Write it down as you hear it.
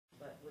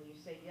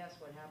guess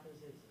what happens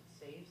is it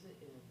saves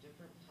it in a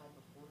different type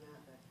of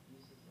format that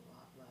uses a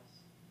lot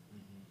less,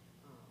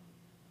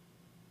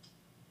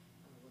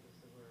 what is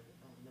the word,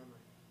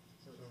 memory.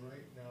 So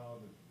right now,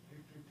 the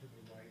picture to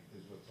the right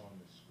is what's on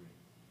the screen.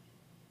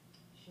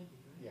 Should be,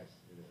 right? Yes,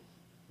 it is.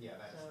 Yeah,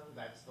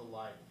 that's the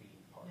live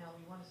feed part. Now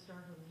we want to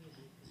start her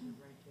music because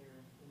we're right there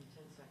in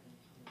 10 seconds.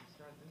 We're going to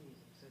start the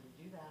music. So to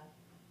do that,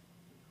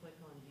 you click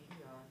on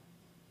DVR,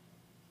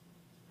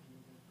 and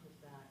we're going to put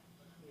that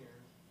here.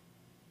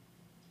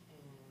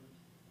 And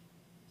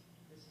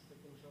this is the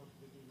control for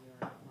the DVR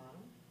at the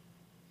bottom.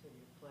 So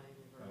you play,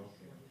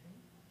 reverse, Okay. everything.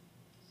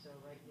 So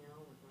right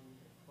now we're going to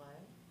hit play.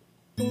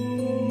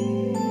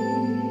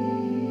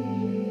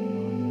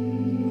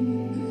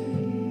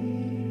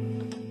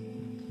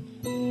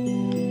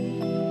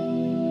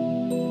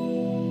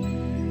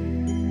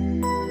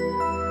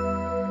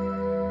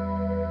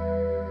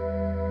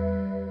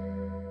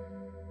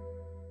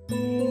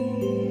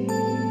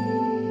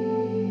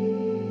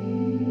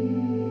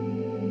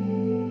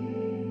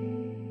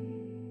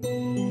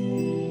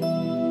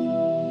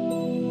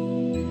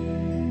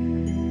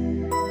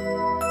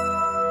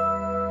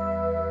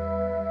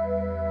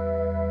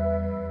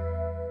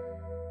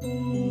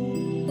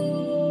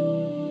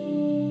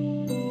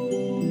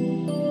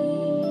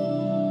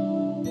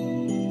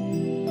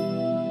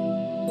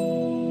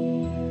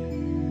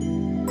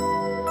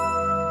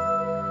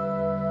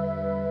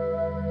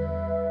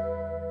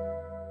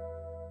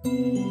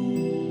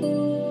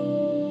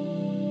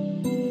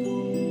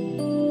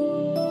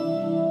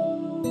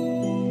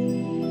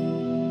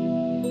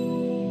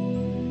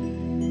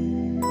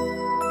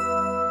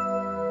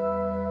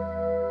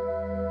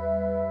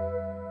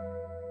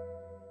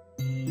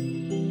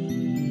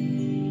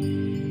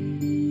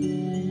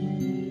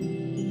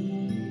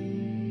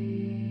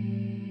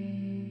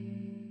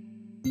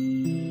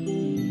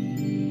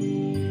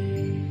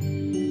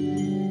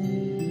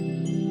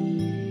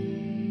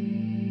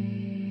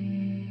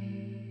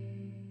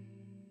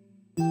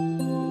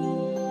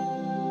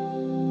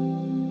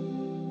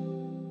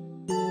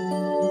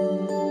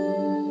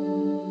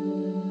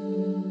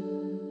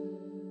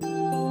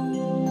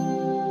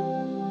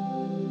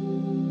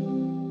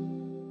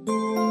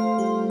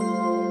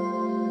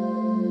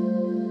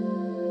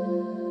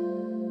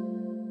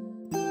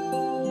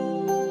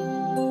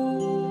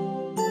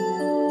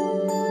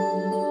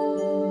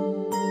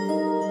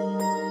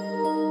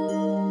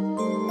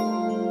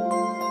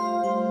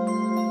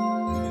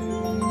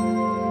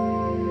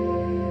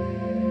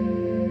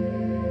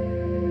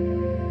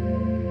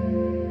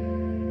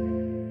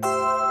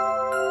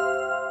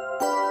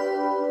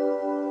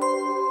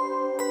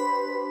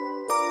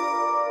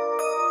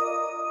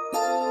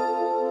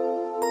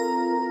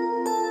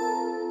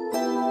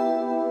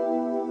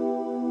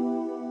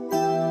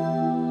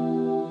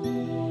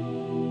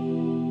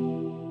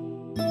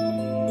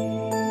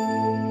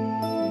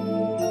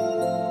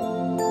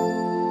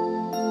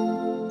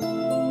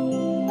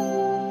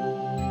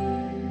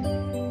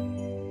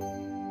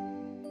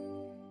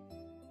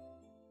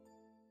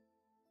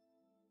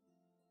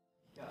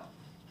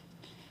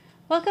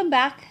 Welcome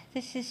back.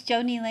 This is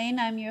Joni Lane.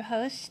 I'm your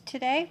host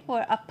today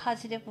for A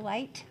Positive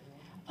Light.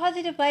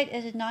 Positive Light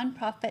is a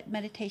nonprofit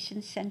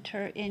meditation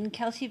center in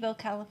Kelseyville,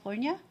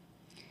 California.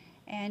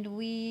 And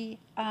we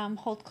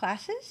hold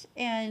classes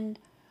and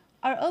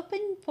are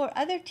open for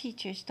other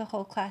teachers to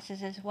hold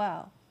classes as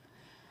well.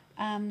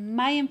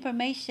 My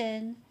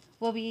information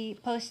will be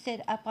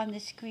posted up on the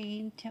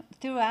screen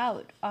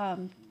throughout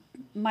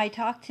my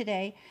talk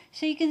today,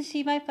 so you can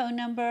see my phone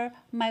number,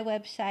 my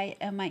website,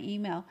 and my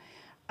email.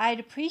 I'd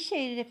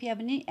appreciate it if you have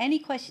any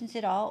questions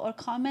at all or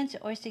comments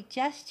or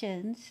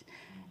suggestions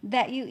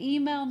that you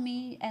email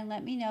me and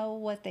let me know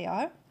what they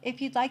are. If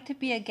you'd like to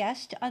be a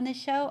guest on the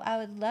show, I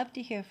would love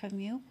to hear from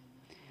you.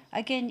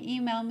 Again,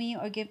 email me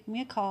or give me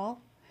a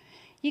call.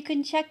 You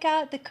can check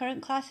out the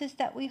current classes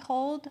that we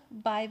hold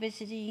by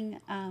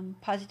visiting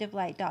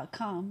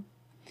positivelight.com.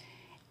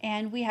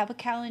 And we have a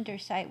calendar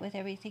site with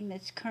everything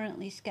that's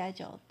currently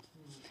scheduled.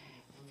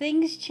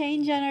 Things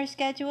change on our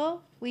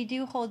schedule. We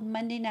do hold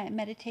Monday night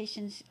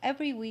meditations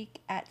every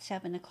week at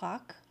 7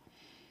 o'clock.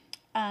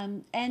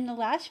 And the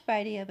last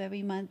Friday of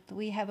every month,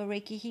 we have a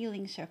Reiki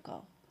healing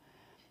circle.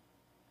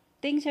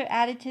 Things are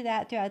added to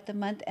that throughout the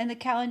month, and the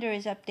calendar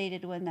is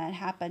updated when that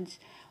happens.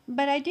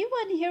 But I do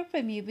want to hear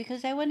from you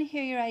because I want to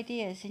hear your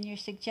ideas and your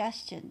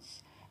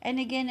suggestions. And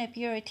again, if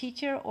you're a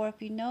teacher or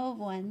if you know of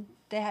one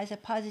that has a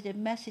positive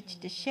message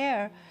to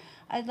share,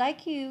 I'd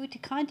like you to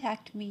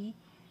contact me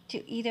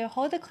to either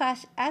hold a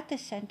class at the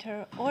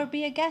center or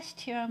be a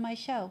guest here on my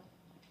show.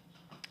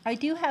 I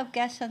do have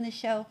guests on the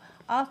show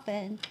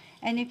often,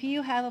 and if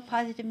you have a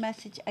positive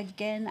message,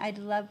 again, I'd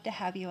love to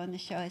have you on the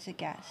show as a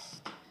guest.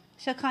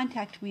 So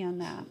contact me on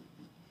that.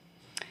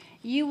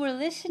 You were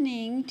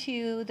listening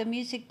to the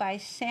music by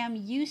Sam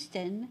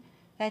Houston,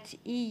 that's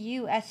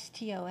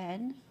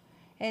Euston.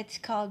 It's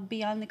called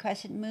Beyond the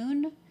Crescent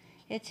Moon.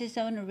 It's his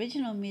own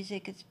original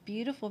music. It's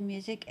beautiful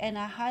music, and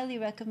I highly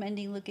recommend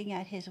looking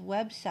at his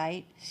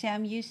website,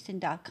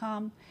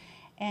 samhouston.com,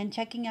 and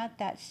checking out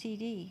that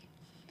CD.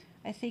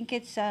 I think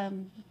it's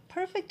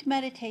perfect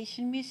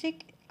meditation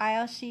music. I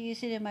also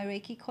use it in my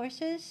Reiki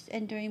courses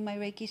and during my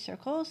Reiki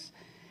circles.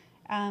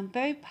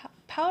 Very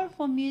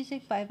powerful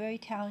music by a very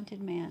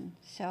talented man.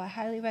 So I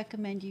highly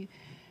recommend you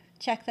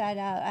check that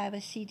out. I have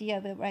a CD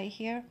of it right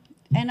here.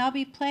 And I'll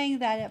be playing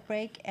that at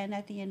break and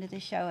at the end of the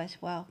show as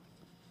well.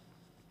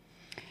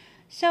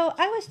 So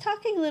I was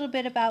talking a little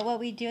bit about what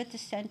we do at the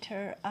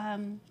center.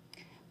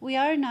 We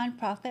are a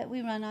nonprofit.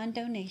 We run on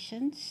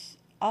donations.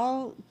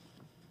 All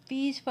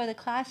fees for the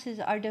classes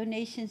are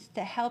donations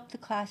to help the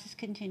classes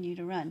continue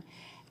to run.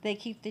 They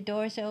keep the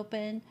doors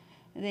open.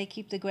 They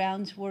keep the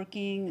grounds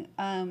working.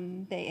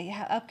 They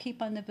have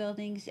upkeep on the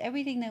buildings.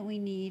 Everything that we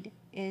need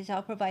is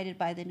all provided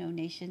by the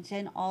donations,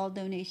 and all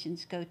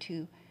donations go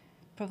to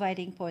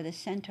providing for the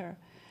center,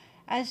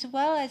 as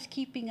well as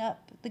keeping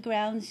up the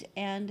grounds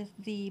and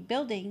the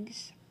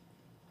buildings.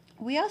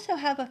 We also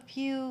have a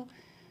few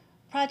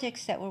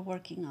projects that we're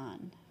working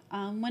on.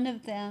 One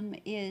of them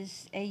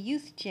is a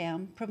youth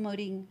jam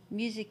promoting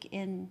music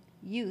in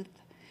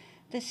youth.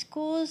 The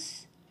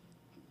schools,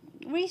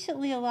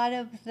 recently a lot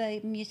of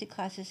the music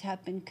classes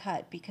have been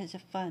cut because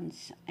of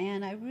funds,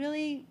 and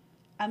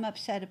I'm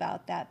upset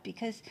about that,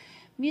 because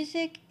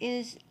music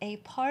is a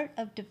part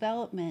of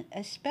development,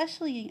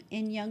 especially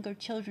in younger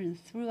children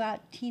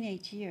throughout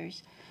teenage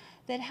years,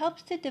 that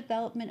helps the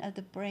development of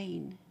the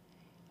brain,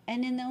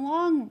 and in the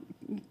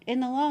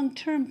long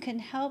term can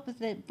help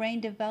the brain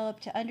develop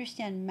to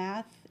understand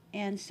math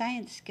and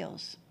science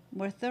skills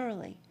more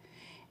thoroughly.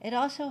 It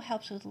also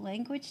helps with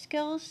language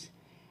skills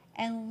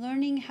and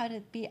learning how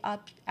to be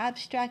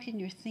abstract in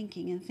your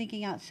thinking and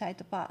thinking outside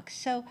the box.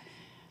 So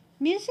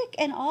music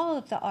and all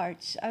of the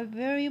arts are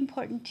very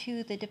important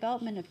to the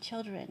development of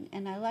children,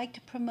 and I like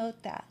to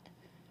promote that.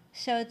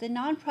 So the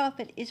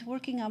nonprofit is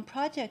working on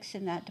projects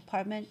in that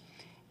department,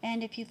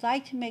 and if you'd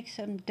like to make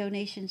some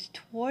donations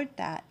toward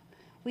that,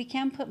 we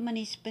can put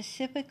money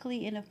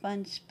specifically in a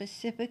fund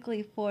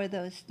specifically for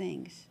those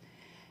things.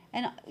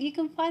 And you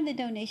can find the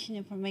donation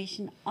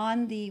information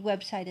on the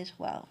website as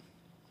well.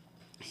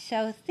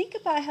 So think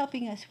about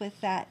helping us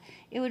with that.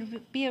 It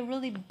would be a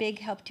really big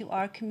help to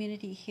our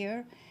community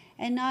here,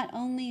 and not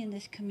only in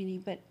this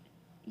community, but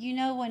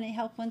when you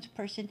help one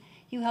person,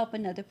 you help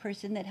another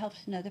person that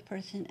helps another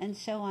person, and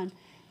so on.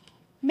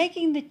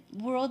 Making the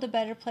world a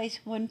better place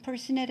one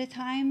person at a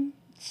time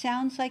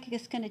sounds like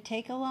it's going to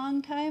take a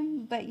long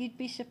time, but you'd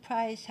be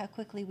surprised how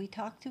quickly we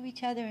talk to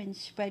each other and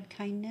spread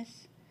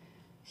kindness.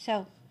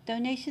 So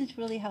donations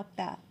really help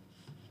that.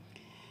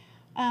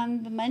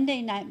 The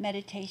Monday night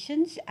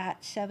meditations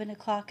at 7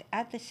 o'clock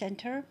at the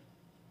center,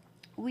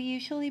 we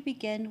usually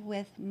begin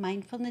with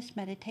mindfulness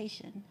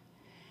meditation.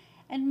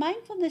 And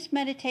mindfulness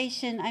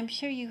meditation, I'm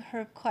sure you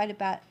heard quite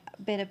a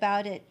bit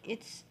about it.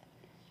 It's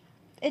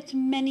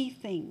many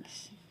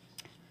things.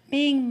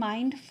 Being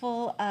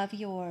mindful of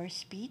your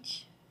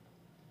speech,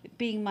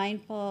 being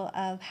mindful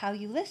of how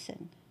you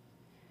listen,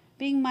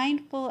 being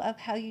mindful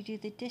of how you do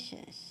the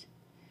dishes,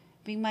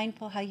 being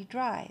mindful how you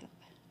drive,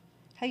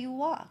 how you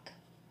walk,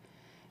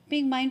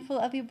 being mindful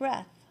of your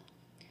breath.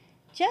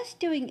 Just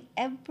doing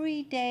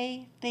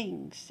everyday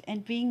things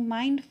and being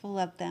mindful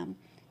of them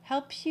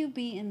helps you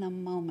be in the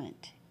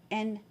moment.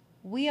 And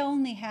we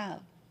only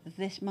have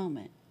this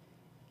moment,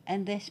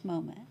 and this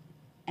moment,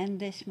 and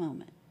this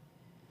moment.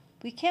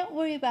 We can't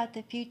worry about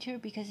the future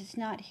because it's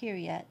not here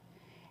yet,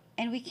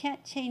 and we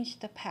can't change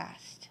the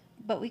past,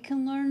 but we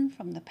can learn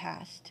from the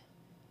past,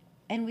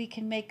 and we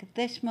can make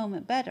this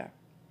moment better.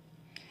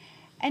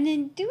 And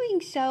in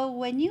doing so,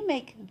 when you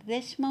make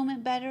this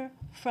moment better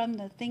from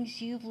the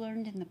things you've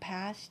learned in the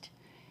past,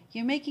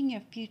 you're making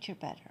your future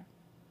better.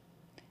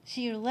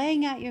 So you're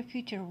laying out your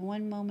future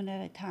one moment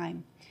at a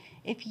time.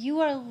 If you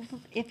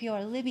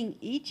are living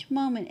each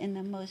moment in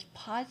the most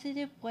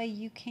positive way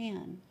you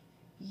can,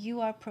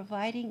 you are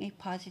providing a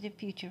positive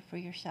future for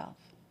yourself.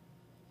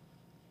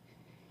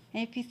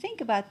 And if you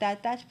think about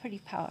that, that's pretty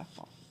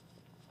powerful.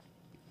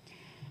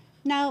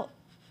 Now,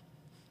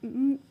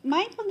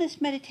 mindfulness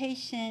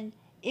meditation,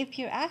 if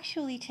you're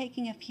actually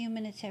taking a few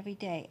minutes every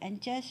day and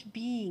just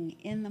being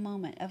in the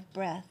moment of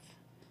breath,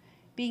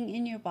 being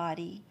in your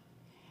body,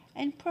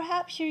 and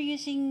perhaps you're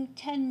using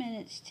 10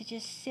 minutes to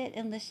just sit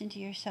and listen to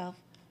yourself,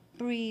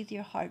 breathe,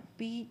 your heart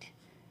beat,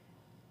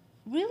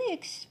 really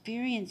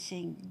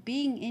experiencing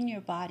being in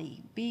your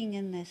body, being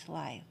in this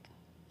life.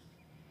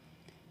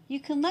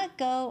 You can let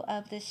go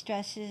of the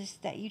stresses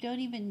that you don't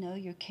even know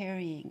you're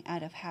carrying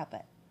out of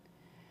habit.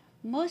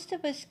 Most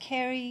of us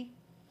carry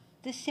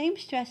the same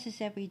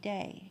stresses every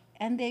day,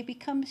 and they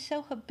become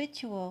so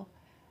habitual,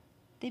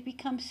 they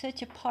become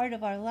such a part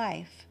of our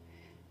life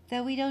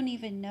that we don't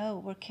even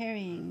know we're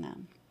carrying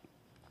them.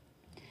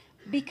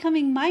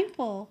 Becoming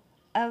mindful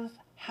of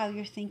how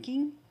you're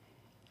thinking,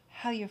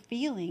 how you're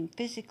feeling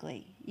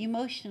physically,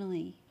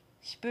 emotionally,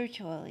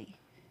 spiritually.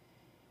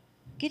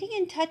 Getting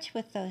in touch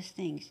with those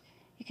things.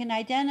 You can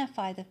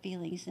identify the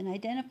feelings and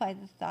identify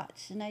the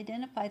thoughts and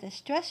identify the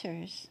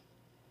stressors.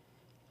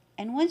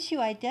 And once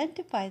you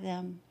identify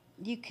them,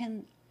 you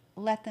can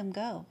let them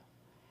go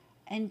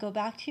and go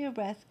back to your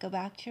breath, go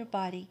back to your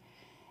body,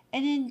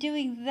 And in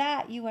doing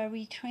that, you are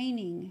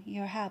retraining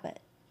your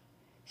habit.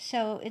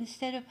 So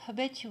instead of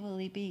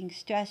habitually being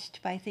stressed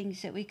by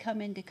things that we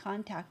come into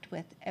contact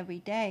with every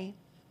day,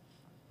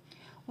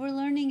 we're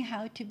learning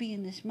how to be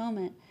in this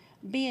moment,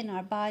 be in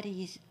our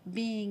bodies,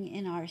 being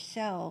in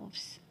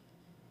ourselves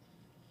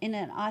in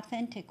an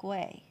authentic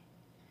way,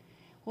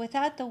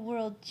 without the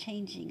world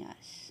changing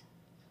us.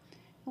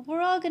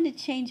 We're all going to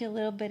change a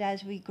little bit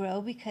as we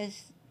grow,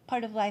 because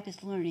part of life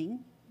is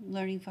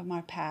learning from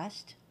our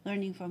past,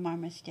 learning from our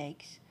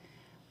mistakes,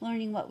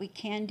 learning what we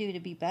can do to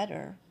be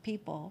better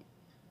people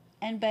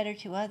and better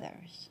to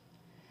others.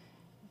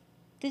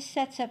 This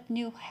sets up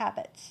new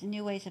habits,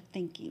 new ways of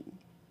thinking.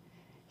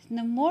 And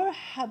the more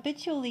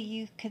habitually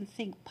you can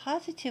think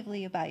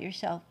positively about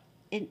yourself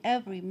in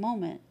every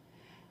moment,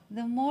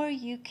 the more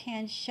you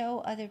can show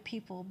other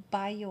people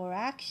by your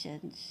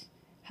actions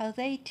how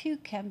they too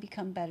can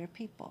become better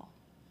people.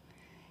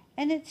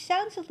 And it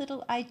sounds a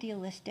little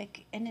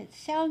idealistic, and it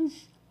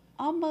sounds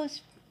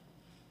almost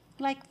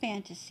like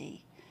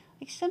fantasy,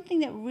 like something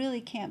that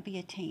really can't be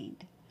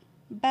attained.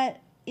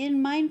 But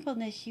in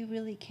mindfulness, you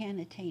really can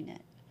attain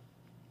it,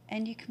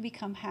 and you can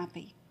become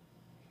happy.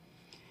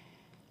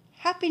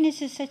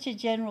 Happiness is such a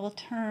general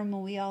term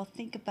when we all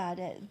think about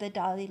it. The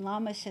Dalai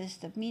Lama says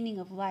the meaning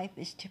of life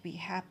is to be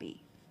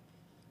happy.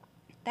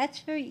 That's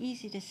very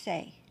easy to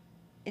say.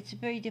 It's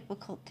very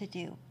difficult to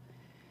do.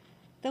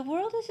 The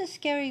world is a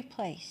scary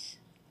place.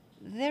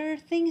 There are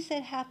things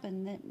that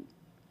happen that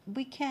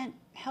we can't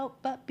help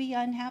but be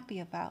unhappy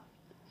about.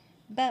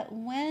 But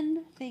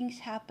when things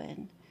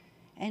happen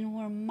and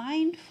we're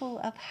mindful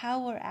of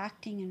how we're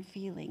acting and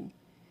feeling,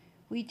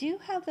 we do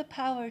have the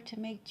power to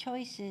make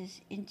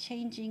choices in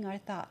changing our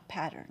thought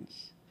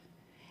patterns.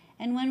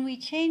 And when we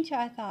change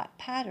our thought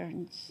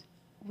patterns,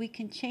 we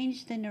can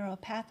change the neural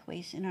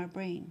pathways in our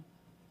brain.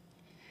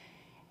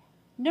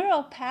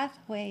 Neural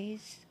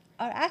pathways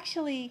are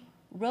actually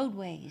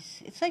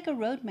roadways. It's like a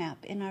road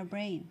map in our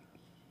brain.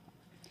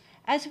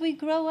 As we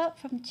grow up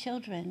from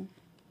children,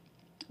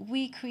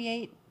 we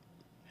create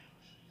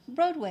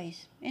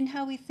roadways in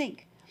how we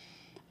think.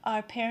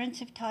 Our parents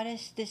have taught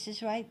us this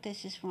is right,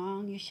 this is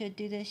wrong, you should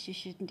do this, you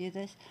shouldn't do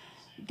this.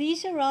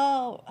 These are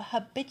all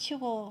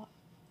habitual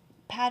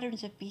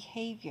patterns of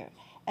behavior.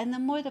 And the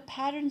more the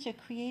patterns are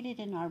created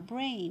in our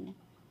brain,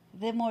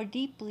 the more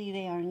deeply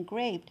they are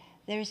engraved.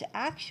 There's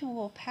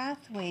actual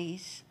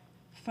pathways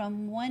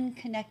from one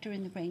connector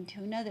in the brain to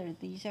another.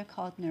 These are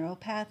called neural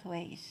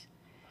pathways.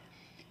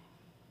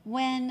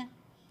 When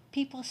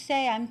people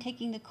say, I'm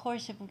taking the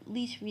course of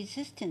least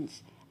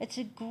resistance, it's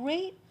a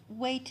great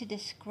way to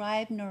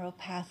describe neural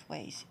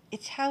pathways.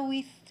 It's how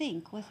we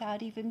think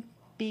without even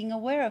being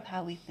aware of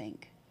how we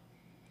think.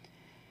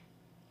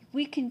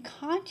 We can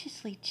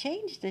consciously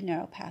change the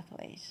neural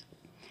pathways.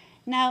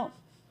 Now,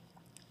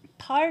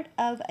 part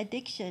of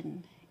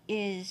addiction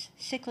is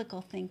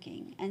cyclical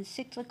thinking, and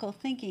cyclical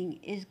thinking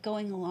is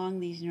going along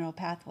these neural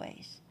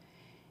pathways.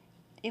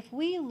 If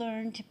we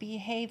learn to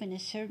behave in a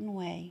certain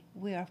way,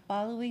 we are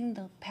following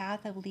the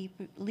path of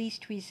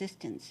least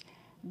resistance.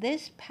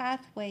 This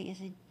pathway is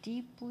a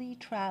deeply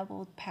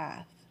traveled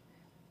path.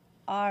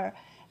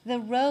 The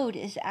road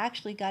has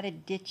actually got a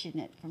ditch in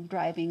it from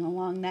driving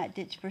along that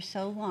ditch for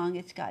so long.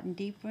 It's gotten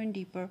deeper and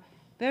deeper,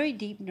 very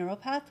deep neural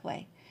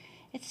pathway.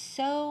 It's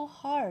so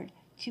hard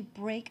to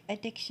break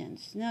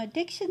addictions. Now,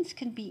 addictions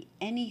can be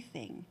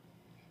anything.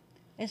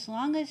 As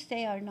long as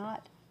they are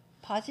not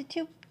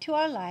positive to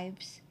our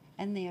lives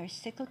and they are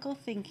cyclical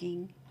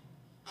thinking,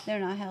 they're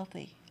not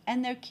healthy.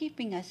 And they're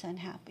keeping us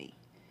unhappy.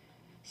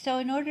 So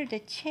in order to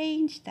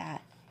change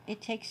that,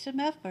 it takes some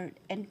effort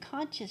and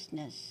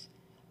consciousness,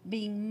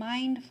 being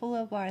mindful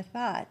of our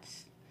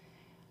thoughts.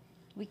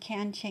 We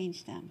can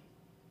change them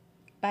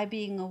by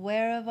being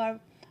aware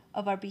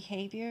of our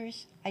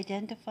behaviors,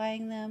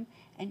 identifying them,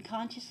 and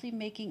consciously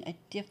making a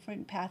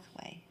different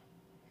pathway.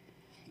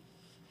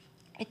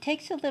 It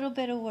takes a little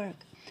bit of work,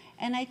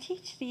 and I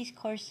teach these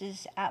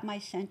courses at my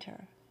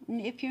center.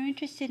 And if you're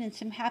interested in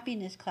some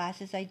happiness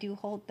classes, I do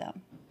hold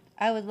them.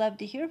 I would love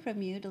to hear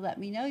from you to let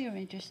me know you're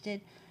interested,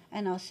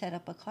 and I'll set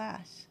up a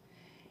class.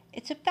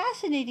 It's a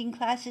fascinating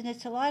class, and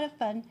it's a lot of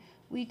fun.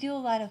 We do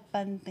a lot of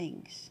fun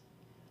things.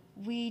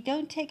 We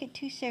don't take it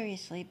too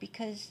seriously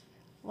because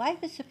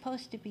life is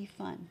supposed to be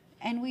fun,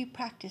 and we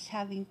practice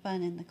having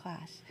fun in the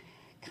class.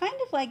 Kind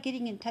of like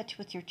getting in touch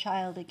with your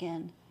child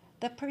again,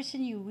 the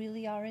person you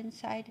really are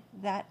inside,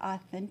 that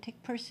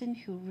authentic person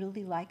who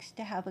really likes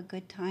to have a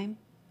good time.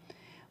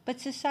 But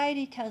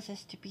society tells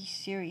us to be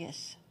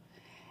serious.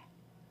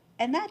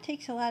 And that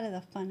takes a lot of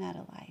the fun out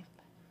of life.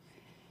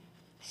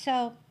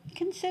 So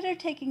consider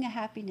taking a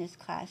happiness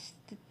class.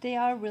 They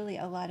are really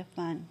a lot of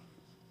fun.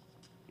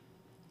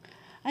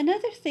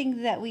 Another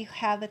thing that we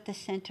have at the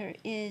center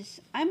is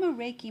I'm a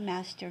Reiki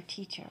master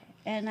teacher,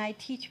 and I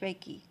teach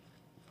Reiki.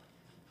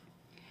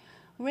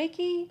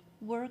 Reiki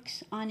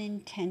works on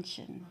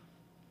intention.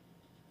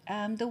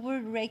 The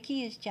word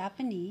Reiki is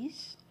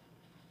Japanese.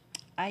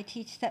 I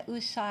teach the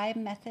Usui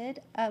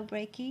method of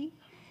Reiki,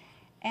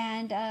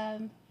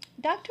 and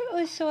Dr.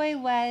 Usui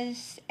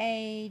was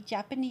a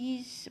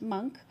Japanese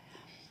monk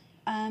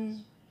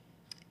In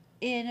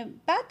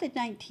about the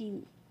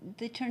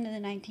turn of the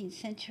 19th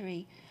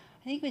century,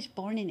 I think he was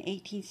born in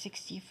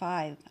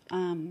 1865.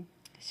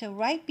 So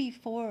right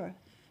before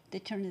the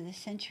turn of the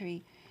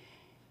century,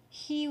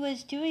 he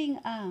was doing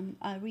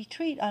a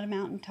retreat on a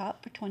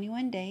mountaintop for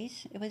 21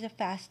 days. It was a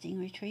fasting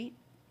retreat.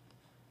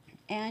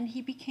 And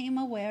he became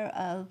aware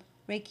of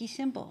Reiki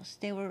symbols.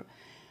 They were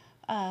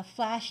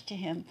flashed to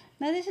him.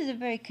 Now, this is a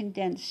very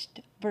condensed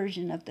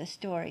version of the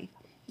story,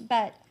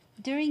 but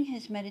during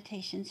his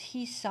meditations,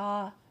 he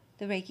saw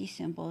the Reiki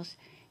symbols.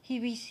 He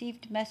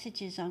received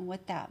messages on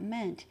what that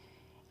meant,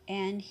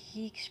 and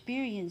he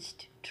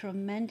experienced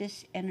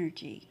tremendous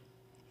energy.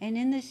 And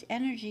in this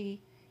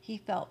energy, he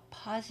felt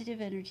positive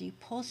energy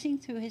pulsing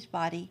through his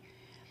body,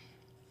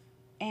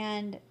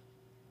 and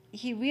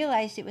he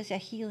realized it was a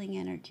healing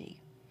energy.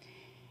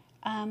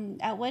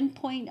 At one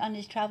point on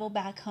his travel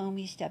back home,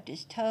 he stubbed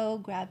his toe,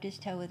 grabbed his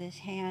toe with his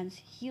hands,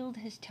 healed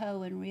his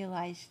toe, and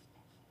realized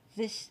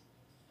this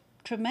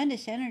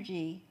tremendous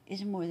energy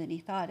is more than he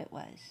thought it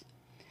was.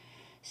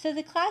 So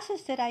the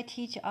classes that I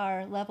teach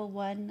are level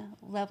 1,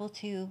 level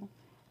 2,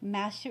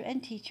 master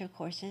and teacher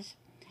courses.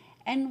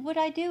 And what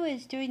I do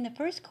is during the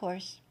first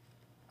course,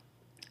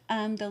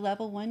 the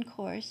level 1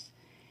 course,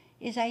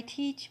 is I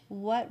teach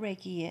what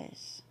Reiki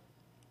is,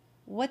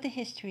 what the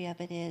history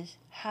of it is,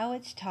 how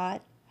it's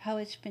taught, how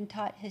it's been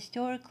taught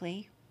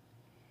historically.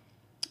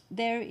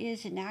 There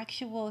is an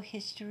actual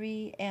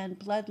history and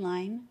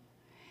bloodline,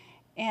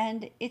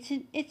 and it's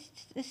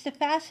a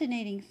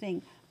fascinating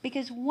thing,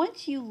 because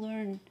once you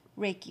learn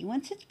Reiki,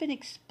 once it's been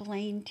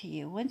explained to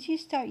you, once you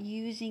start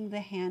using the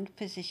hand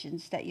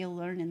positions that you'll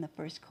learn in the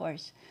first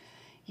course,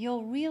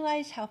 you'll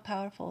realize how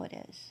powerful it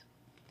is,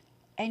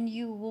 and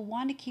you will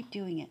want to keep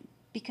doing it,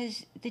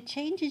 because the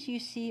changes you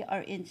see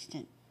are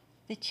instant.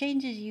 The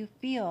changes you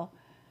feel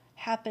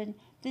happen.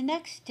 The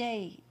next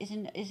day is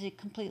a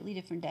completely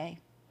different day.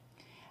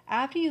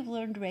 After you've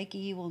learned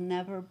Reiki, you will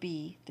never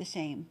be the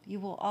same. You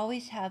will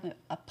always have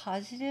a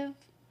positive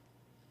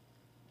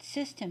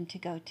system to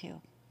go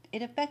to.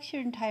 It affects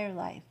your entire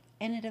life,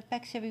 and it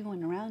affects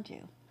everyone around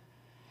you.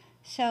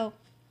 So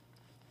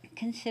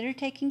consider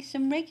taking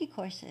some Reiki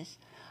courses.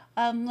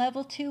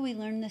 Level 2, we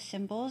learn the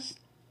symbols,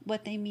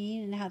 what they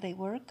mean and how they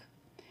work.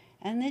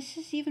 And this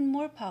is even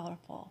more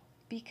powerful,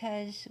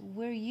 because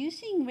we're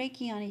using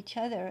Reiki on each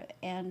other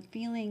and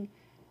feeling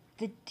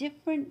the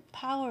different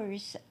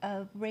powers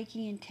of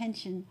Reiki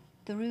intention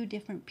through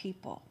different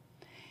people.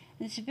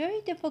 And it's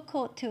very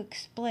difficult to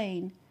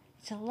explain.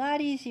 It's a lot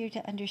easier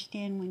to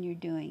understand when you're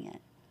doing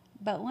it.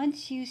 But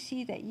once you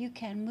see that you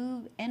can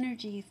move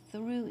energy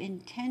through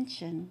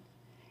intention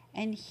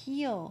and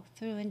heal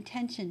through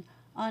intention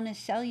on a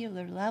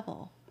cellular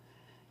level,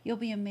 you'll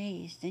be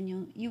amazed, and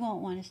you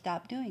won't want to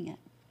stop doing it.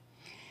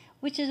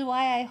 Which is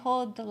why I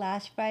hold the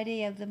last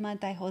Friday of the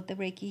month, I hold the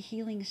Reiki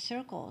Healing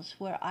Circles,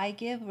 where I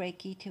give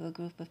Reiki to a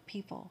group of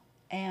people.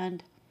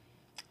 And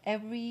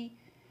every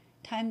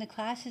time the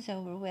class is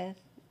over with,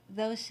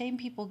 those same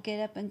people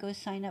get up and go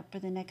sign up for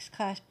the next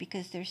class,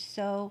 because they're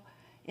so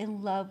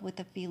in love with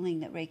the feeling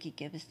that Reiki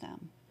gives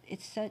them.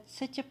 It's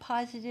such a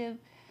positive,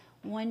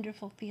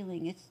 wonderful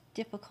feeling. It's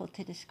difficult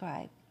to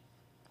describe.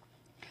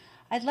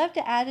 I'd love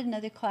to add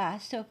another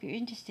class, so if you're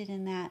interested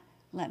in that,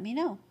 let me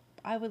know.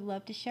 I would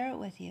love to share it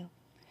with you.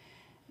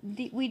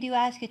 We do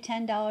ask a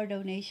 $10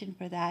 donation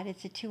for that.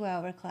 It's a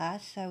 2-hour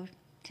class, so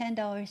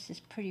 $10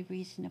 is pretty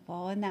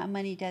reasonable, and that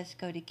money does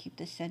go to keep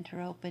the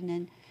center open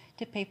and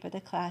to pay for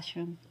the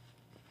classroom.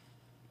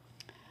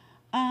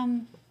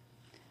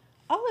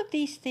 All of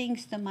these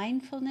things, the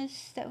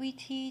mindfulness that we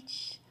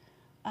teach,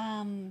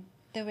 the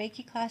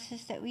Reiki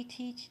classes that we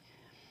teach,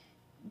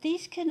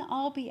 these can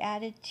all be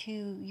added to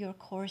your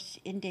course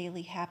in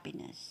daily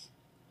happiness.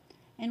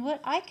 And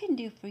what I can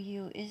do for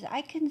you is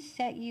I can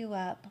set you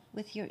up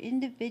with your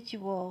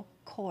individual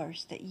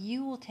course that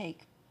you will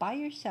take by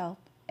yourself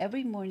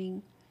every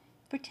morning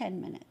for 10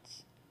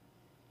 minutes.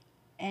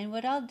 And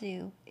what I'll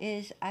do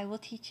is I will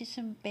teach you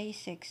some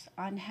basics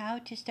on how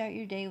to start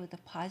your day with a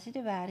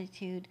positive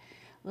attitude,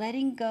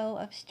 letting go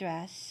of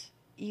stress,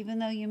 even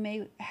though you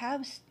may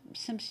have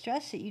some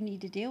stress that you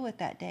need to deal with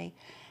that day,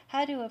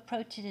 how to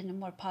approach it in a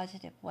more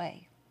positive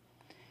way.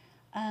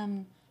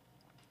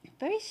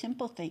 Very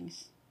simple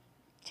things.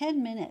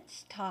 10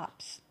 minutes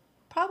tops,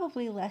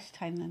 probably less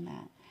time than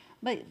that.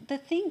 But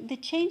the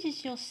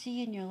changes you'll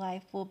see in your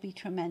life will be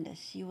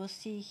tremendous. You will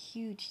see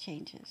huge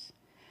changes.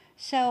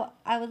 So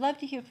I would love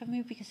to hear from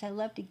you, because I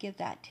love to give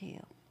that to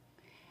you.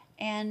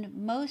 And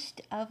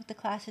most of the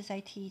classes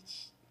I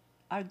teach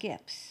are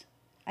gifts.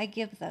 I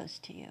give those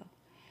to you.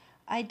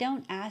 I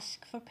don't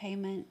ask for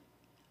payment.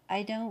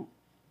 I'm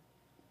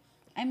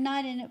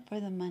not in it for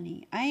the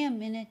money. I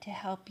am in it to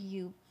help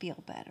you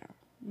feel better.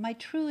 My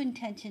true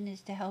intention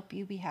is to help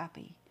you be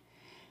happy.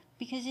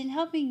 Because in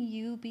helping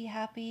you be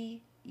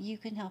happy, you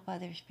can help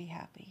others be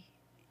happy.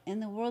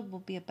 And the world will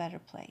be a better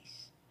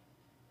place.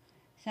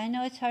 So I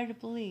know it's hard to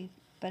believe,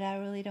 but I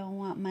really don't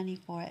want money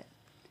for it.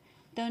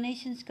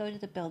 Donations go to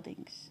the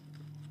buildings.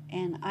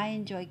 And I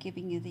enjoy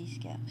giving you these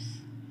gifts.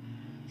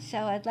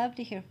 So I'd love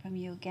to hear from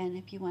you again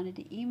if you wanted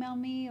to email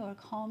me or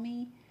call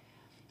me,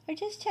 or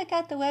just check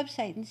out the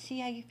website and see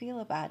how you feel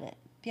about it.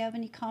 If you have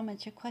any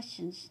comments or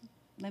questions,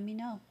 let me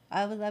know.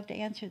 I would love to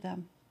answer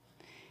them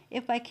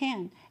if I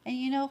can.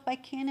 And if I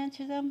can't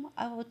answer them,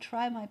 I will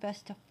try my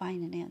best to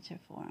find an answer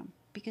for them,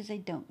 because I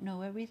don't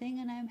know everything,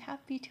 and I'm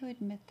happy to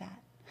admit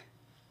that.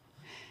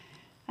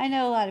 I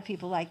know a lot of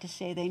people like to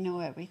say they know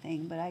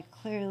everything, but I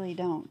clearly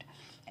don't,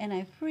 and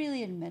I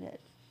freely admit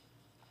it.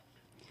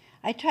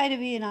 I try to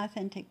be an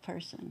authentic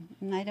person,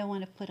 and I don't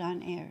want to put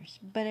on airs,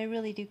 but I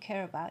really do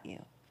care about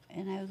you,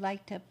 and I would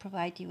like to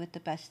provide you with the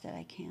best that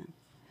I can.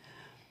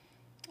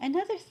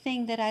 Another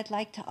thing that I'd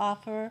like to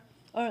offer,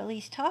 or at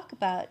least talk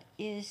about,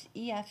 is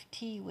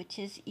EFT, which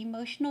is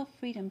Emotional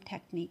Freedom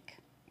Technique,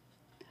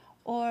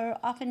 or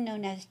often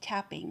known as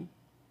tapping.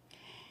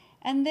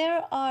 And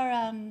there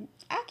are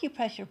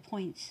acupressure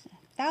points,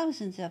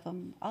 thousands of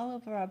them, all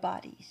over our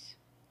bodies.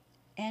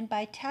 And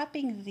by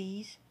tapping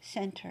these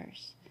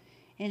centers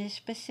in a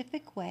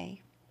specific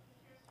way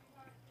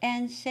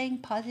and saying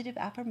positive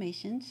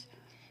affirmations,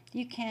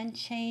 you can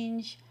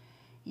change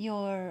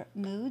your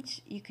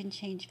moods, you can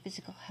change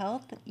physical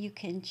health, you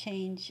can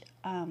change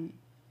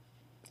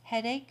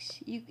headaches.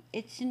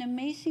 It's an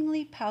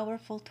amazingly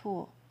powerful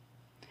tool.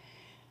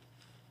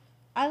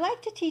 I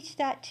like to teach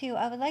that too.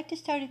 I would like to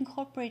start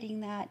incorporating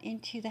that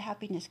into the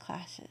happiness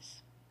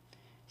classes.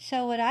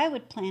 So what I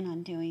would plan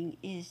on doing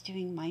is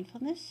doing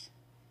mindfulness,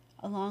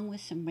 along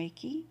with some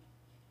Reiki,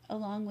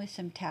 along with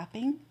some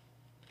tapping,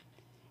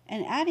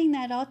 and adding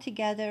that all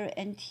together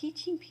and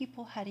teaching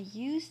people how to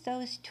use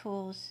those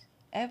tools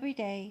every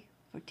day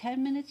for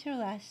 10 minutes or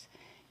less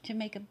to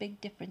make a big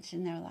difference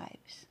in their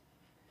lives.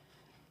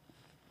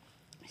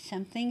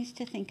 Some things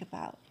to think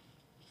about.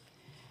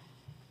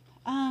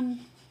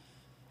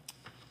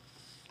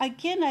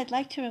 Again, I'd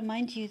like to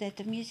remind you that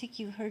the music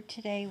you heard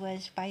today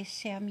was by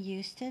Sam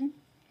Houston.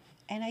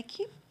 And I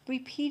keep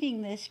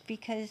repeating this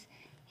because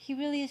he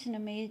really is an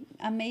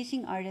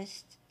amazing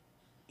artist.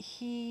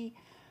 He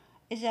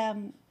is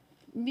a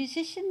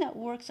musician that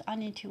works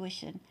on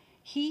intuition.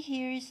 He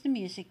hears the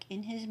music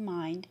in his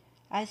mind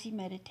as he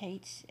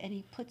meditates, and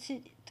he puts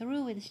it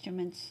through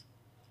instruments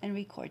and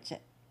records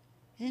it.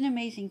 He's an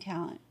amazing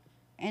talent,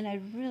 and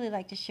I'd really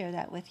like to share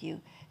that with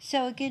you.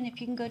 So again,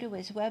 if you can go to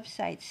his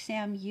website,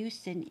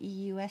 samhouston,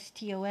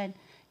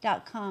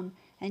 EUSTON.com,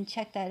 and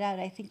check that out,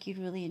 I think you'd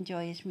really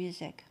enjoy his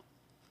music.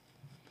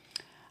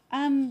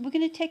 We're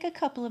going to take a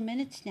couple of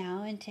minutes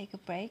now and take a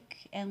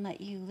break and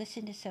let you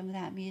listen to some of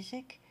that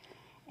music,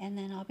 and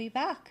then I'll be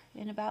back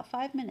in about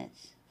 5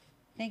 minutes.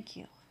 Thank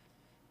you.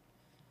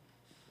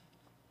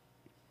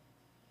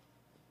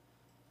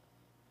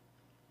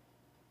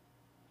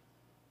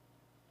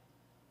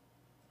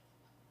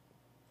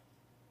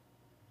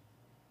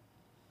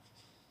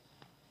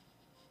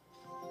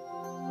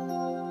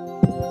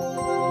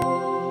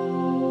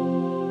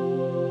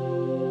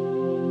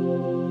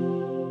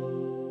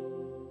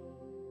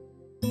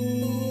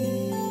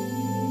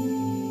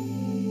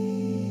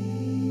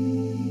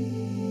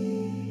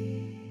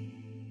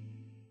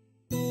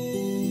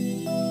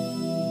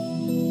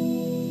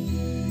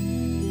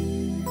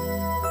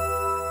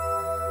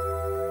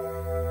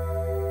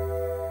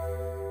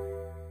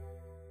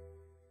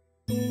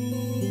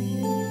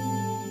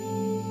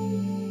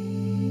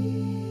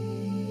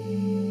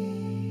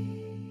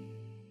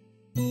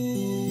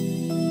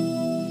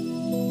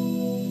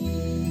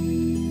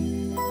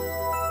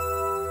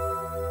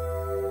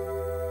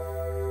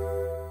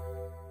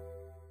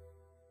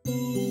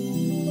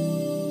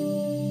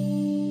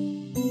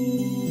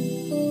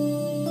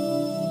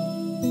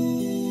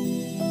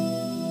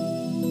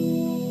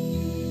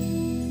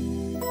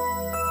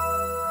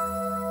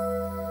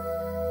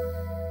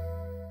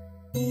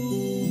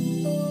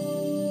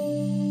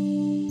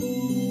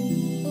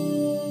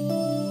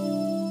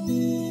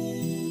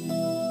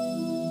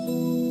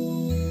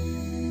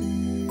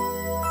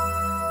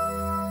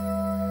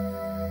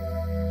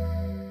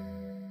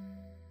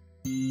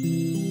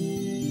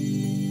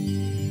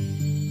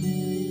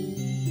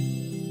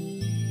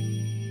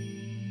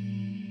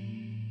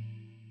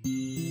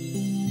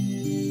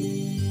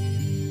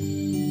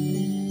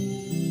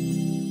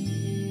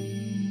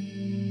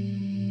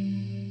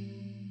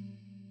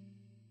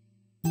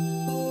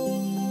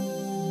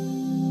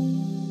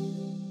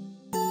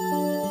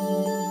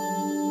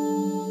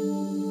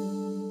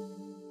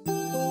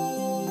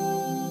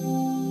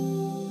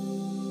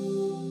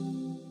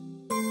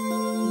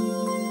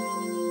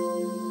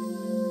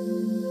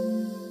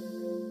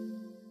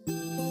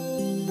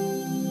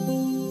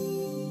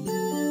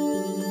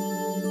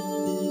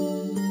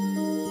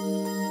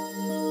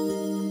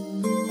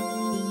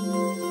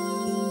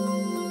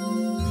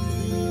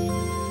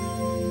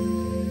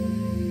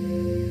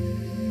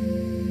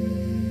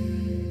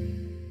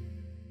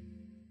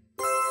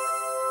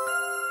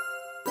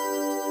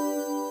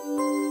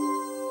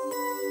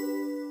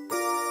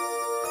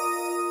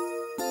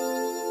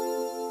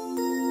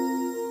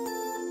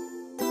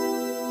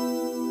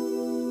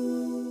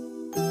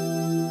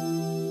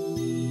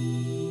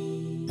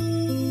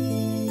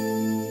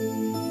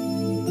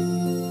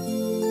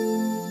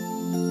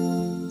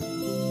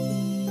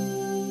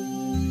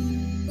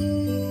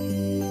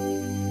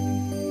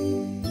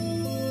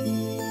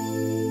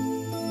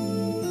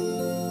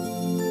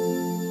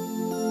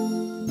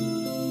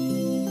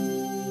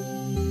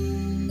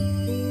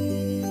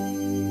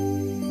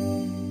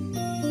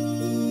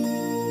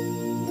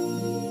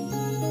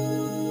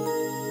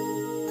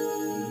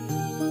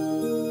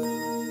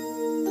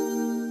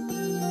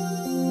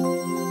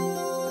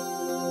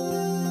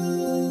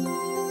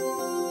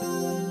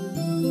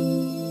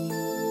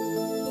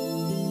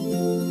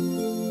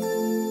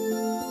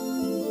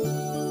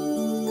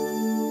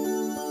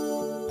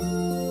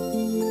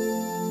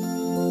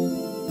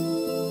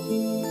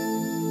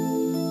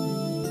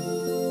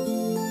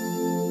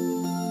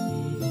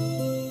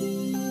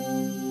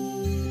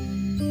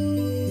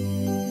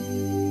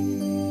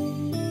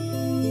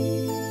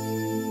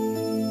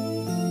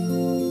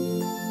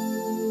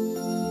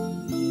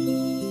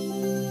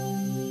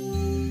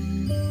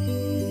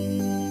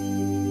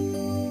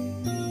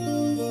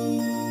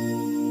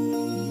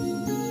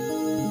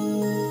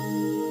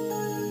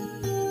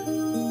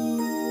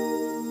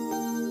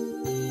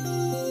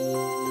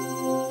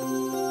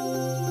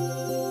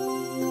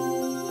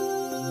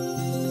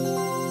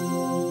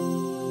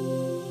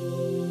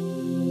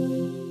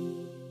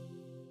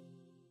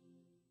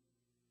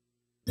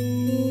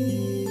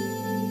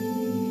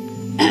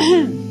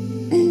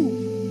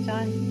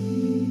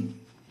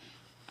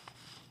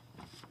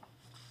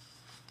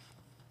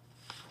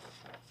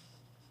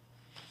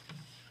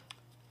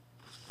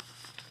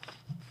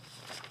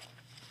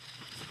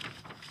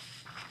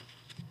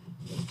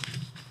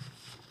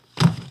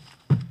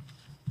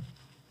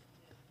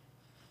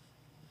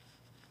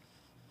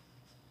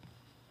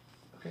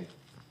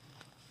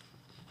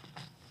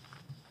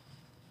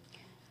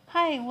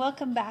 Hi,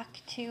 welcome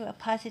back to A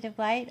Positive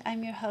Light.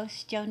 I'm your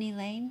host, Joni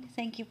Lane.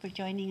 Thank you for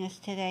joining us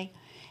today.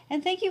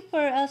 And thank you for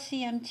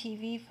LCM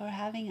TV for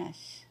having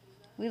us.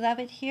 We love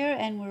it here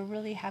and we're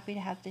really happy to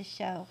have this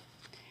show.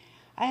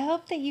 I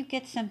hope that you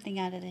get something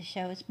out of this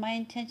show. It's my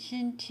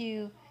intention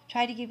to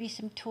try to give you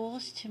some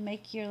tools to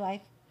make your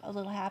life a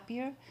little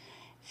happier.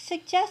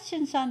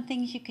 Suggestions on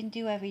things you can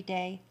do every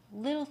day,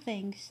 little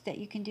things that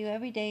you can do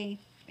every day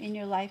in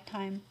your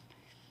lifetime,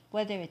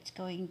 whether it's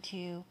going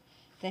to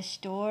the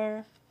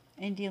store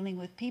and dealing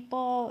with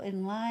people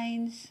in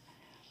lines,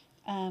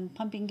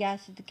 pumping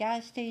gas at the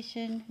gas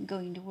station,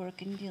 going to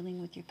work and dealing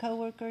with your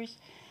coworkers.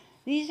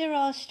 These are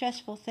all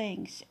stressful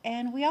things.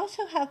 And we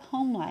also have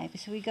home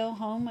lives. We go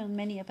home, and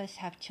many of us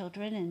have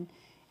children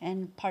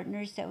and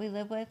partners that we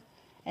live with,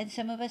 and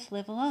some of us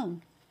live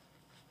alone.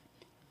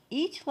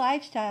 Each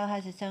lifestyle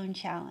has its own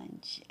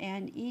challenge,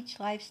 and each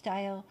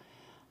lifestyle,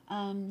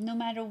 no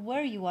matter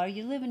where you are,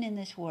 you're living in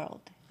this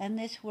world, and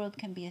this world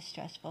can be a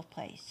stressful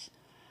place.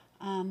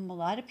 A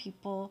lot of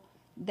people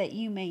that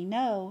you may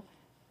know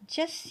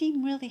just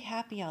seem really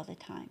happy all the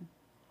time.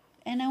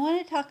 And I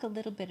want to talk a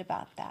little bit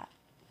about that.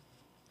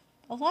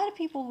 A lot of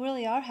people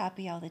really are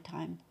happy all the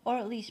time, or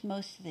at least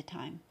most of the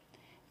time.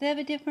 They have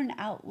a different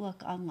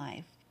outlook on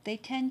life. They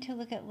tend to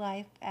look at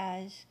life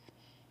as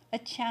a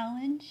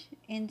challenge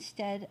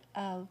instead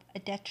of a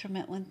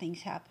detriment when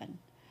things happen.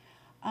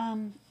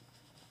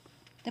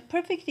 The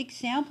perfect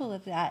example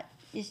of that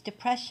is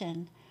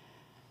depression.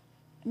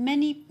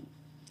 Many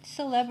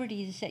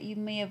celebrities that you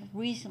may have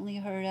recently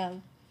heard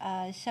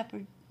of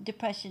suffered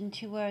depression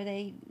to where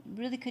they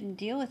really couldn't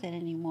deal with it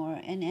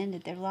anymore and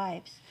ended their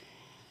lives.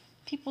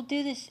 People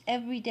do this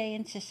every day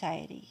in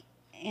society,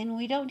 and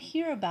we don't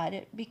hear about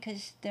it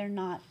because they're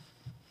not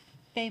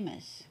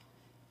famous.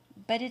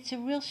 But it's a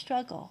real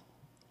struggle.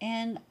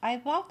 And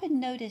I've often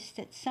noticed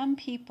that some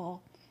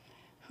people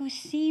who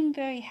seem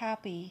very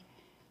happy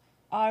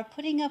are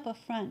putting up a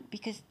front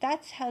because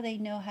that's how they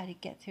know how to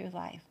get through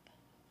life.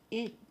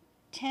 It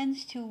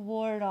tends to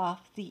ward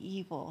off the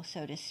evil,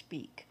 so to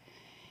speak.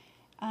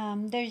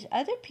 There's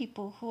other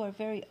people who are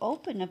very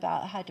open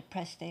about how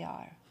depressed they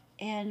are.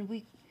 And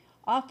we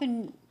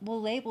often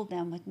will label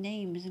them with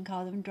names and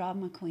call them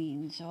drama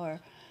queens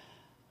or,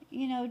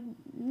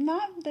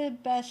 not the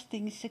best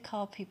things to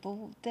call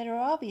people that are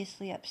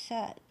obviously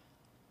upset.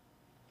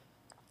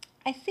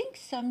 I think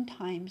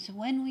sometimes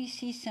when we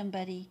see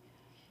somebody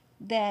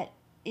that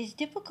is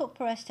difficult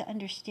for us to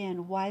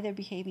understand why they're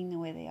behaving the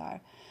way they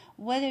are,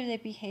 whether they're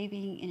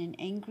behaving in an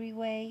angry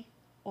way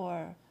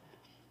or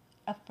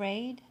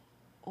afraid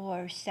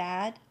or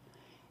sad,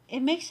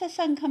 it makes us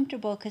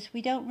uncomfortable because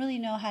we don't really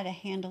know how to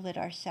handle it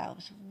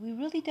ourselves. We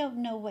really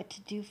don't know what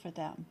to do for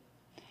them.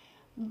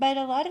 But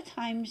a lot of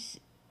times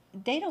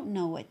they don't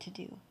know what to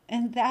do,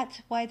 and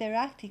that's why they're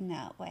acting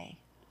that way.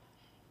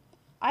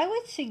 I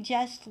would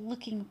suggest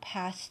looking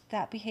past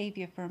that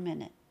behavior for a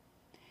minute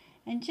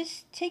and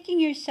just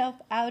taking yourself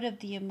out of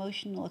the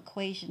emotional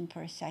equation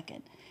for a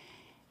second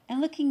and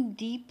looking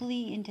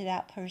deeply into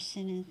that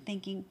person and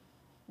thinking,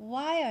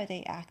 why are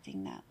they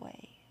acting that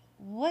way?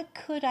 What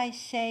could I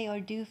say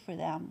or do for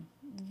them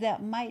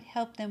that might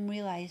help them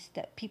realize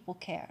that people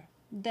care,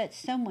 that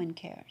someone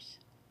cares?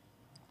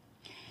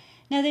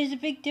 Now, there's a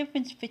big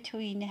difference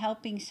between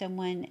helping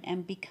someone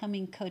and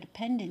becoming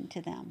codependent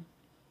to them,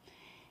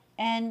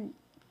 and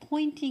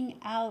pointing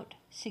out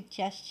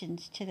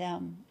suggestions to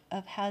them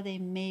of how they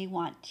may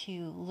want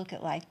to look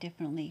at life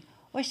differently,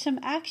 or some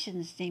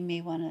actions they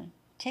may want to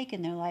take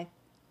in their life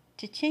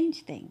to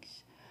change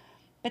things.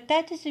 But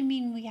that doesn't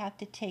mean we have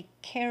to take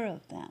care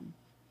of them.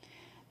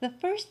 The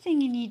first thing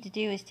you need to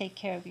do is take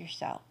care of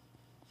yourself.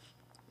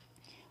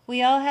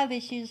 We all have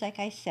issues, like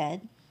I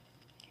said.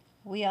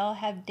 We all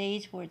have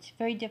days where it's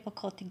very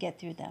difficult to get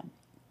through them.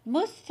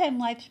 Most of the time,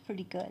 life's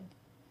pretty good.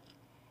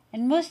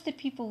 And most of the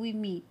people we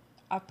meet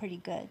are pretty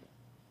good.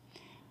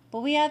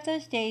 But we have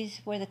those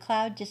days where the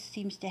cloud just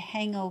seems to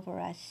hang over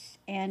us,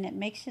 and it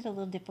makes it a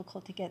little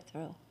difficult to get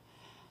through.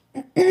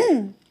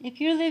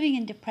 If you're living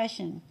in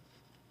depression,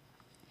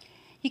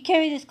 you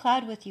carry this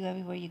cloud with you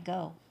everywhere you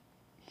go.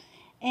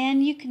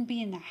 And you can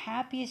be in the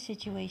happiest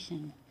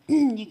situation.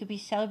 You could be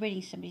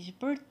celebrating somebody's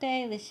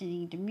birthday,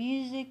 listening to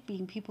music,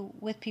 being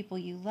with people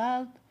you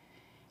love,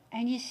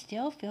 and you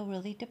still feel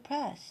really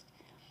depressed.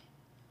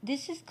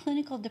 This is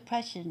clinical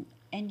depression,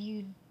 and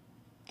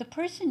the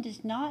person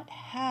does not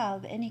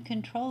have any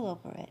control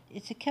over it.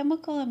 It's a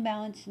chemical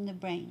imbalance in the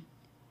brain.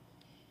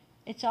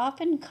 It's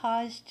often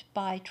caused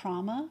by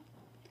trauma,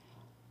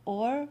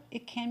 or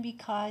it can be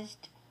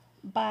caused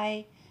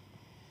by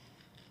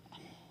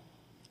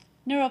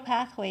neural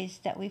pathways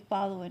that we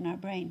follow in our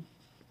brain.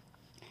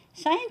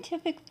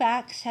 Scientific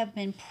facts have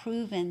been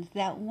proven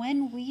that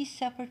when we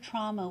suffer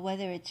trauma,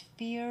 whether it's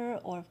fear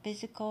or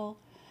physical,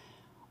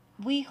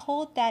 we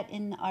hold that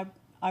in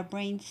our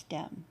brain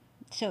stem.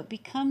 So it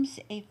becomes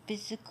a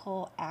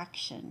physical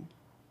action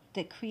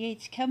that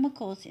creates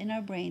chemicals in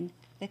our brain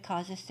that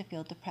cause us to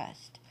feel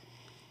depressed.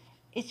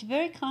 It's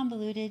very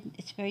convoluted,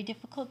 it's very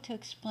difficult to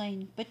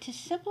explain, but to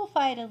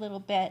simplify it a little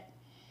bit,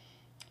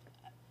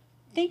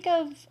 Think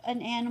of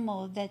an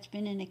animal that's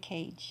been in a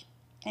cage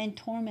and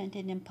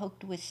tormented and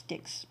poked with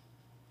sticks.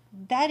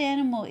 That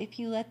animal, if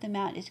you let them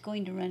out, is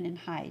going to run and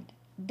hide.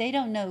 They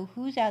don't know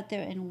who's out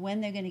there and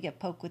when they're going to get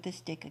poked with a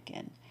stick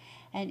again.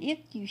 And if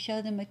you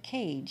show them a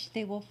cage,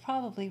 they will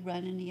probably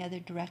run in the other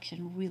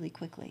direction really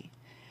quickly.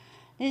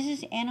 This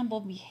is animal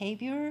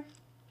behavior,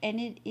 and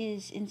it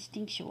is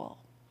instinctual.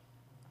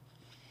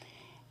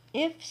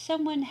 If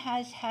someone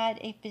has had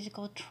a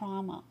physical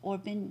trauma or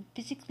been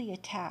physically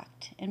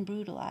attacked and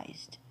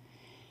brutalized,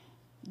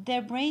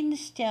 their brain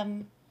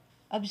stem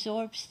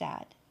absorbs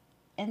that,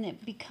 and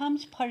it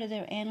becomes part of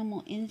their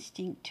animal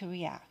instinct to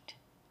react.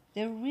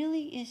 There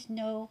really is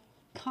no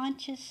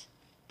conscious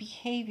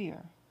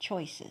behavior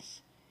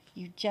choices.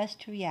 You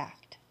just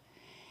react.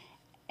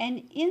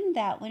 And in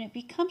that, when it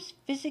becomes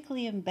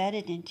physically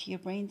embedded into your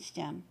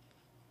brainstem,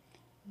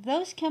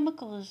 those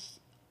chemicals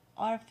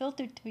are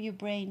filtered through your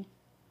brain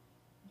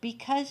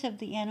because of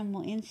the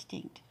animal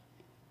instinct.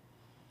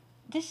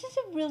 This is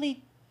a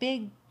really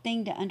big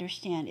thing to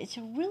understand. It's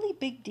a really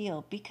big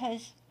deal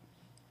because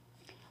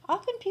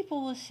often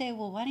people will say,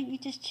 well, why don't you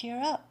just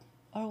cheer up?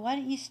 Or why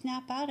don't you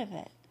snap out of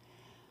it?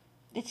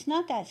 It's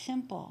not that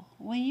simple.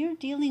 When you're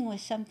dealing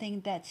with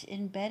something that's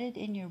embedded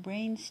in your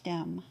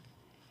brainstem,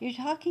 you're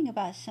talking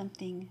about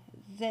something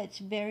that's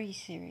very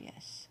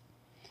serious.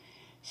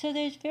 So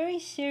there's very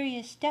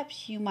serious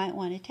steps you might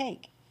want to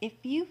take. If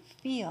you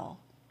feel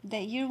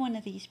that you're one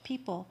of these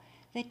people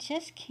that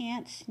just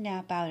can't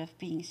snap out of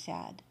being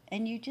sad,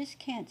 and you just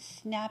can't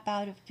snap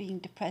out of being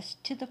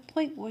depressed to the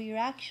point where you're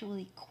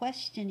actually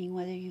questioning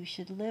whether you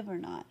should live or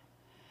not,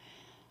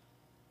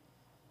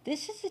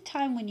 this is the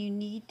time when you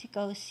need to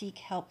go seek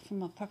help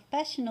from a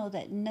professional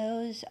that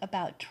knows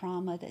about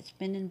trauma that's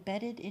been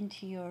embedded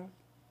into your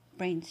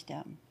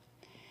brainstem.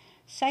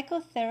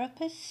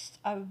 Psychotherapists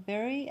are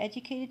very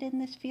educated in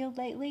this field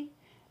lately.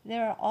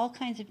 There are all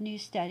kinds of new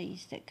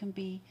studies that can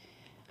be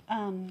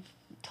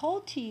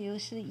told to you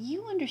so that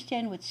you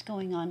understand what's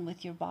going on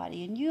with your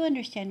body and you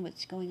understand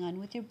what's going on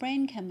with your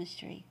brain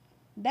chemistry.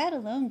 That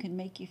alone can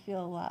make you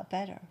feel a lot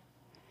better.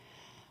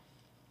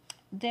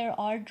 There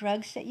are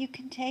drugs that you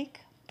can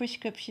take,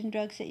 prescription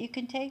drugs that you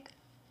can take.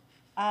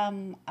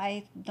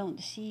 I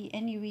don't see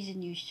any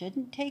reason you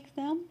shouldn't take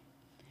them,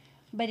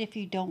 but if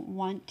you don't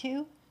want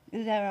to,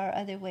 there are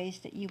other ways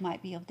that you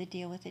might be able to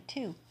deal with it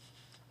too.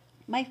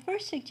 My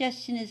first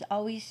suggestion is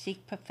always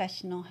seek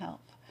professional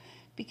help,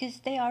 because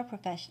they are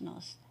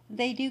professionals.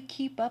 They do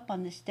keep up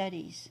on the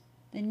studies.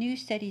 The new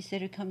studies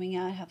that are coming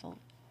out have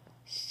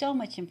so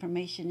much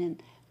information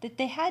in that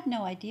they had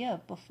no idea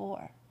of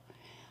before.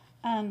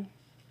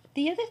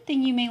 The other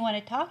thing you may want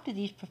to talk to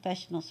these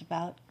professionals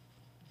about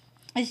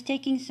is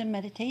taking some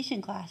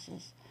meditation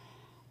classes.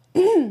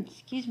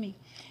 Excuse me.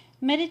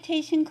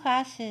 Meditation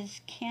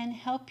classes can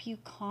help you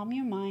calm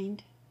your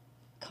mind,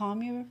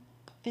 calm your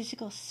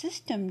physical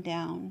system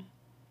down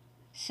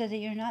so that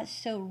you're not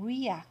so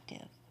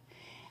reactive.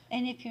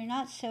 And if you're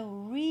not so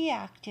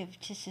reactive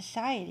to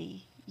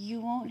society,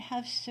 you won't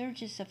have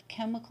surges of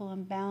chemical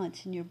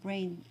imbalance in your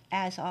brain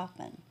as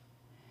often.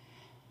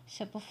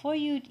 So before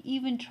you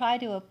even try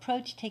to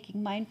approach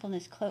taking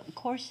mindfulness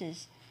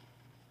courses,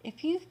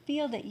 if you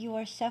feel that you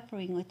are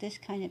suffering with this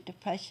kind of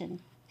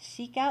depression,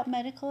 seek out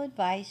medical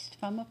advice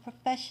from a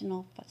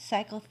professional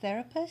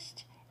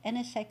psychotherapist and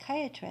a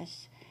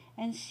psychiatrist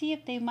and see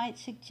if they might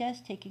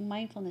suggest taking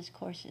mindfulness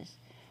courses.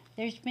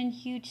 There's been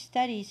huge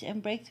studies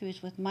and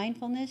breakthroughs with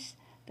mindfulness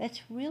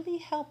that's really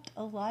helped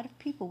a lot of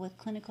people with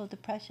clinical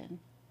depression.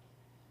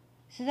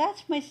 So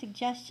that's my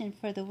suggestion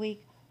for the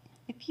week.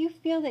 If you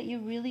feel that you're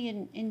really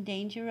in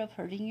danger of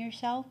hurting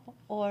yourself,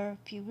 or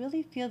if you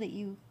really feel that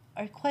you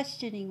are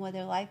questioning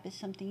whether life is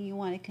something you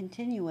want to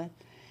continue with,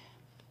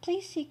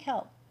 please seek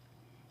help.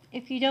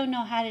 If you don't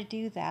know how to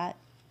do that,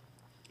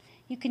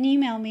 you can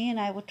email me and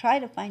I will try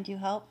to find you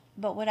help.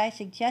 But what I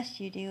suggest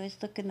you do is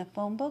look in the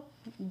phone book,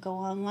 go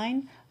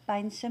online,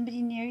 find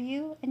somebody near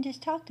you, and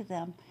just talk to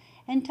them.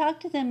 And talk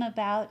to them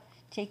about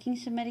taking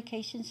some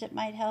medications that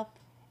might help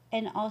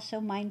and also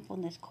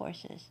mindfulness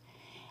courses.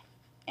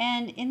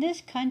 And in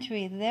this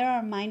country, there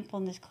are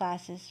mindfulness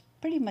classes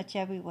pretty much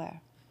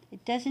everywhere.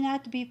 It doesn't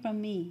have to be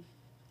from me,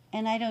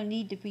 and I don't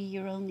need to be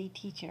your only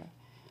teacher.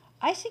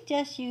 I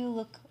suggest you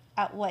look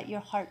at what your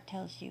heart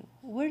tells you.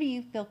 Where do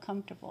you feel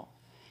comfortable?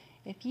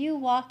 If you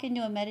walk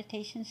into a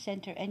meditation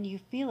center and you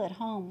feel at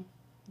home,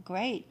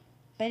 great.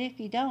 But if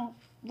you don't,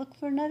 look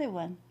for another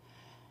one.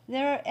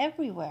 There are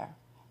everywhere.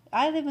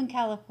 I live in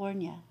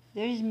California.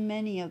 There's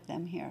many of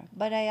them here,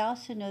 but I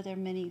also know there are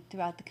many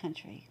throughout the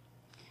country.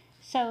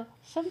 So,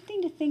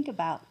 something to think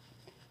about.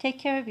 Take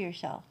care of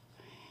yourself.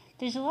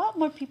 There's a lot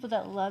more people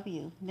that love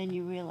you than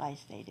you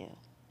realize they do.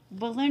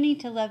 But learning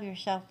to love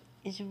yourself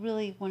is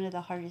really one of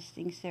the hardest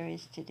things there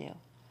is to do.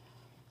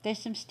 There's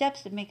some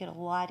steps that make it a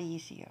lot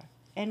easier,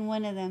 and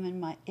one of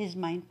them is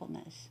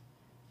mindfulness.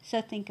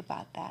 So think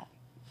about that.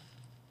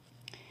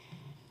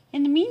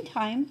 In the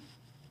meantime,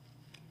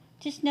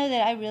 just know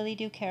that I really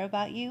do care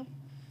about you,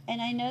 and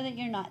I know that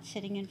you're not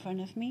sitting in front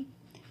of me,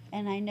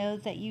 and I know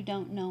that you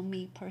don't know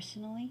me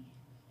personally,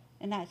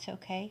 and that's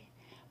okay.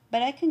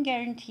 But I can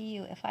guarantee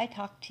you, if I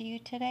talked to you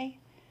today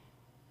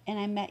and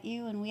I met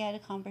you and we had a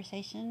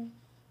conversation,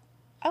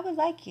 I would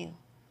like you.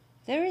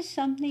 There is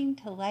something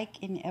to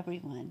like in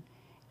everyone,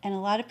 and a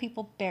lot of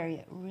people bury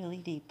it really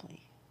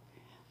deeply.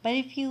 But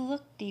if you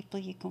look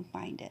deeply, you can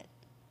find it.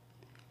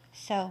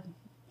 So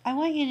I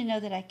want you to know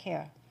that I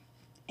care.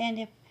 And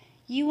if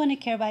you want to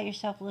care about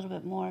yourself a little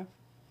bit more,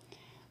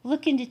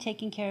 look into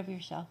taking care of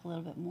yourself a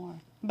little bit more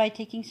by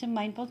taking some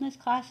mindfulness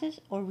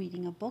classes or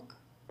reading a book,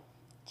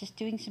 just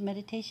doing some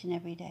meditation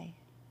every day.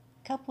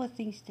 A couple of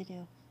things to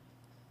do.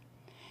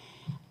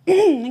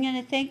 I'm going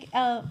to thank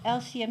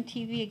LCM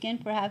TV again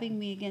for having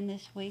me again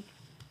this week.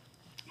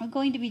 I'm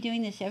going to be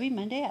doing this every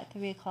Monday at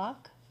 3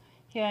 o'clock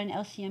here on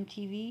LCM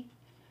TV.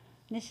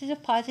 This is A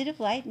Positive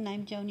Light, and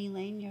I'm Joni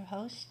Lane, your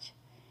host.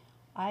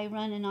 I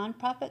run a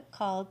nonprofit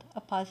called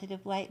A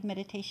Positive Light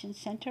Meditation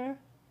Center,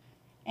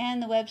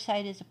 and the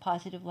website is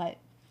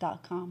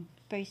apositivelight.com.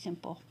 Very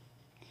simple.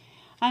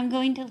 I'm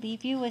going to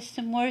leave you with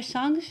some more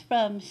songs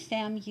from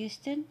Sam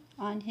Houston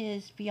on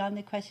his Beyond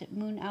the Crescent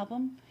Moon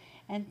album.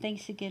 And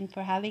thanks again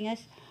for having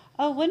us.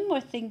 Oh, one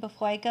more thing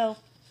before I go.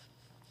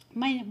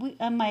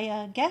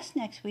 My guest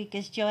next week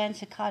is Joanne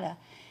Sakata,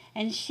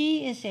 and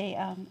she is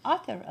a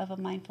author of a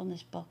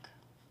mindfulness book.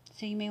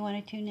 So you may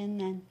want to tune in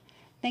then.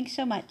 Thanks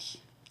so much.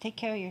 Take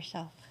care of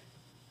yourself.